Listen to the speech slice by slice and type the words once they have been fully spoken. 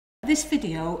This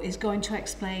video is going to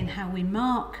explain how we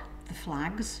mark the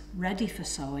flags ready for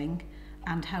sewing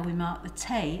and how we mark the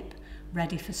tape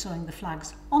ready for sewing the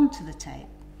flags onto the tape.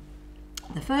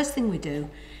 The first thing we do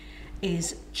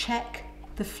is check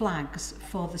the flags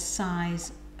for the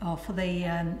size or for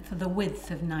the width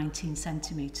of 19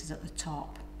 centimetres at the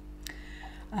top.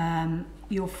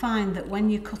 You'll find that when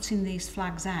you're cutting these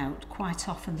flags out, quite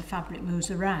often the fabric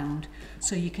moves around,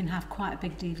 so you can have quite a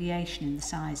big deviation in the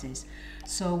sizes.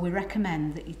 So we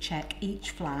recommend that you check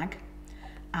each flag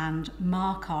and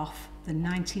mark off the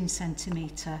 19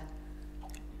 centimetre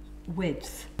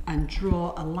width and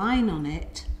draw a line on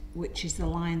it, which is the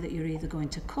line that you're either going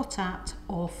to cut at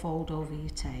or fold over your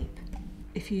tape.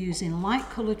 If you're using light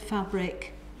coloured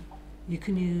fabric, you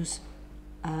can use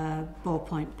a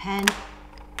ballpoint pen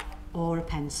or a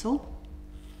pencil.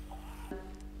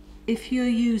 If you're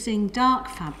using dark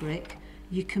fabric,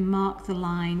 you can mark the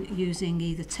line using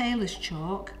either tailor's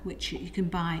chalk, which you can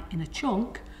buy in a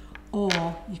chunk,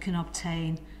 or you can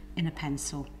obtain in a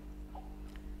pencil.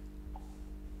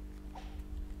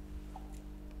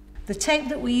 The tape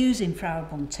that we're using for our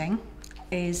bunting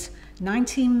is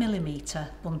 19mm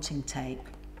bunting tape,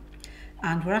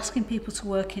 and we're asking people to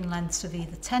work in lengths of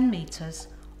either 10 metres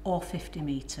or 50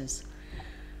 metres.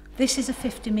 This is a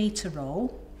 50-metre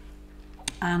roll,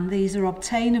 and these are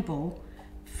obtainable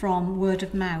from word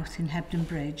of mouth in Hebden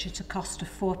Bridge at a cost of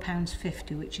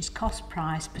 £4.50, which is cost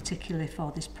price particularly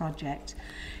for this project.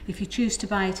 If you choose to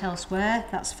buy it elsewhere,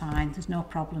 that's fine, there's no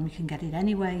problem, you can get it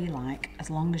anywhere you like as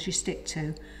long as you stick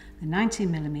to the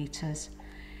 19mm.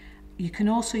 You can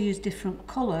also use different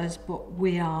colours, but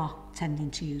we are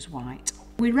tending to use white.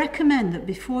 We recommend that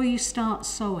before you start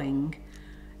sewing,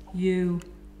 you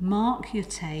mark your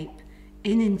tape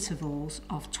in intervals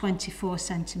of 24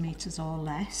 centimetres or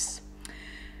less.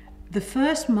 The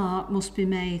first mark must be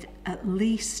made at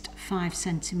least 5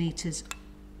 centimetres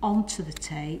onto the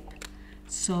tape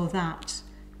so that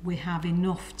we have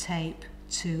enough tape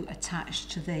to attach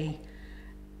to the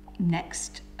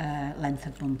next length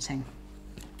of bunting.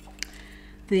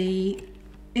 The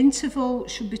interval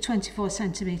should be 24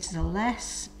 centimetres or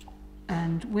less,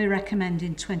 and we're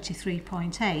recommending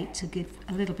 23.8 to give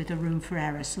a little bit of room for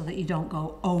error so that you don't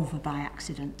go over by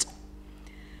accident.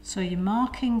 So you're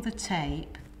marking the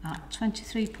tape at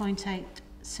 23.8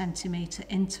 centimetre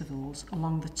intervals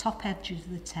along the top edges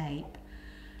of the tape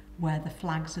where the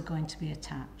flags are going to be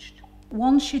attached.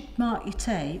 Once you mark your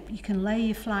tape, you can lay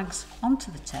your flags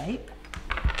onto the tape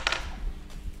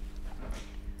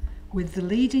with the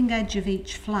leading edge of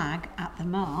each flag at the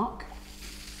mark.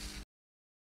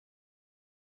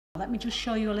 Let me just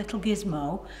show you a little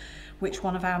gizmo which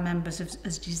one of our members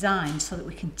has designed so that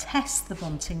we can test the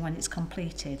bunting when it's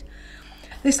completed.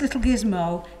 This little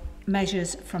gizmo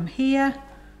measures from here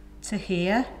to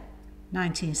here,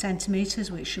 19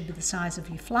 centimetres, which should be the size of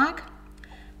your flag,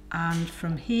 and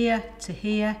from here to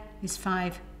here is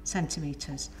 5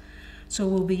 centimetres. So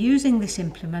we'll be using this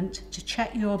implement to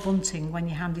check your bunting when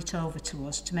you hand it over to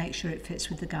us to make sure it fits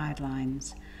with the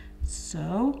guidelines.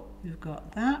 So we've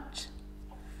got that.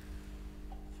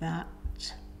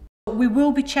 We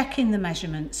will be checking the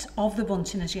measurements of the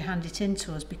bunting as you hand it in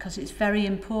to us, because it's very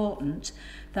important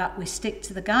that we stick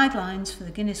to the guidelines for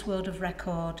the Guinness World of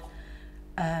Record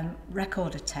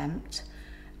record attempt,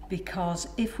 because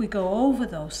if we go over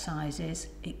those sizes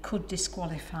it could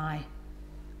disqualify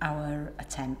our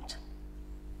attempt.